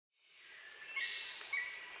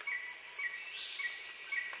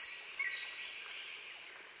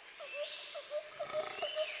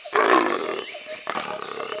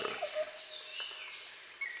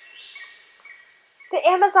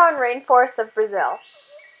Amazon rainforest of Brazil,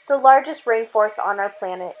 the largest rainforest on our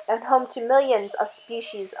planet and home to millions of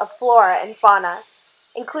species of flora and fauna,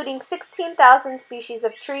 including 16,000 species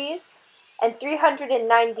of trees and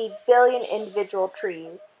 390 billion individual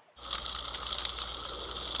trees.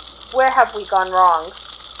 Where have we gone wrong?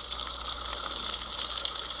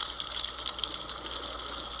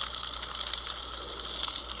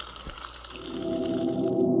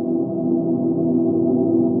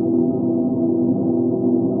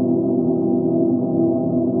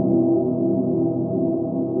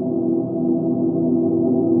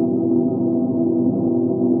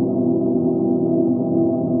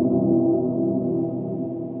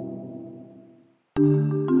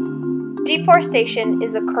 Deforestation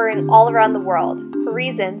is occurring all around the world for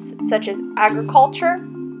reasons such as agriculture,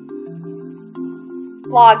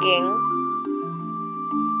 logging,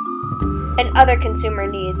 and other consumer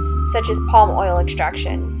needs such as palm oil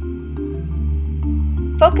extraction.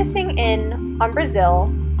 Focusing in on Brazil,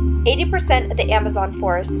 80% of the Amazon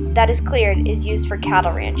forest that is cleared is used for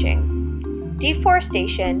cattle ranching.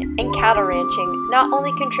 Deforestation and cattle ranching not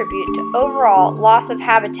only contribute to overall loss of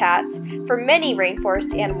habitats for many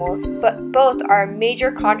rainforest animals, but both are a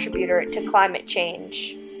major contributor to climate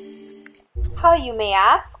change. How, you may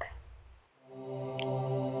ask?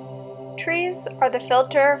 Trees are the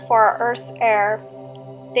filter for our Earth's air.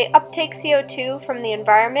 They uptake CO2 from the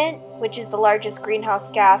environment, which is the largest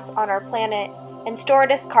greenhouse gas on our planet, and store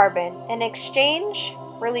it as carbon. In exchange,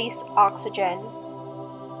 release oxygen.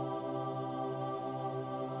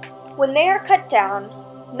 When they are cut down,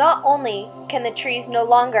 not only can the trees no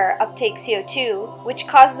longer uptake CO2, which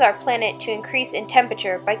causes our planet to increase in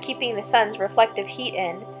temperature by keeping the sun's reflective heat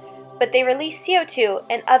in, but they release CO2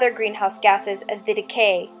 and other greenhouse gases as they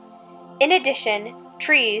decay. In addition,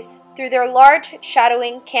 trees, through their large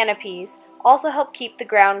shadowing canopies, also help keep the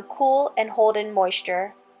ground cool and hold in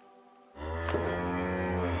moisture.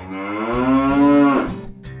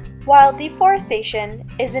 While deforestation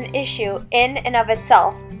is an issue in and of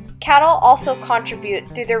itself, cattle also contribute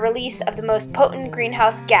through the release of the most potent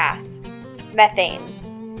greenhouse gas, methane.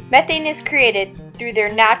 Methane is created through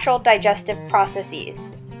their natural digestive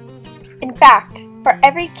processes. In fact, for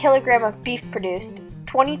every kilogram of beef produced,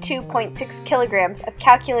 22.6 kilograms of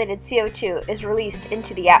calculated CO2 is released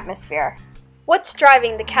into the atmosphere. What's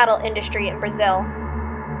driving the cattle industry in Brazil?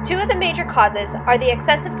 Two of the major causes are the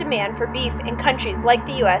excessive demand for beef in countries like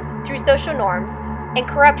the US through social norms and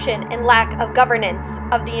corruption and lack of governance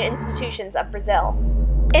of the institutions of Brazil.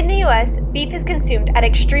 In the US, beef is consumed at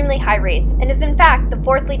extremely high rates and is in fact the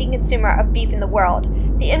fourth leading consumer of beef in the world.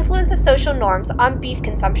 The influence of social norms on beef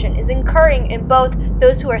consumption is occurring in both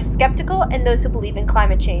those who are skeptical and those who believe in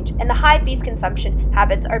climate change, and the high beef consumption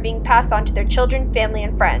habits are being passed on to their children, family,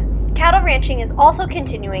 and friends. Cattle ranching is also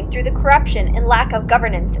continuing through the corruption and lack of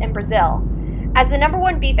governance in Brazil. As the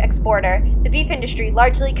 #1 beef exporter, the beef industry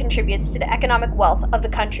largely contributes to the economic wealth of the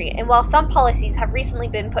country, and while some policies have recently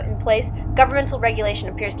been put in place, governmental regulation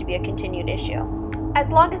appears to be a continued issue. As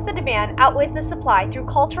long as the demand outweighs the supply through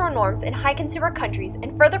cultural norms in high consumer countries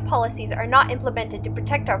and further policies are not implemented to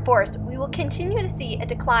protect our forest, we will continue to see a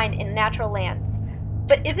decline in natural lands.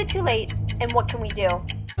 But is it too late, and what can we do?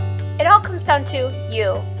 It all comes down to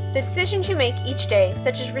you. The decisions you make each day,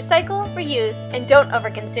 such as recycle, reuse, and don't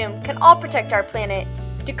overconsume, can all protect our planet.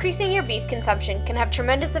 Decreasing your beef consumption can have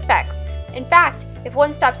tremendous effects. In fact, if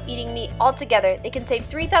one stops eating meat altogether, they can save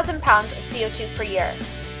 3,000 pounds of CO2 per year.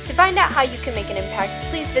 To find out how you can make an impact,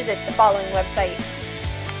 please visit the following website.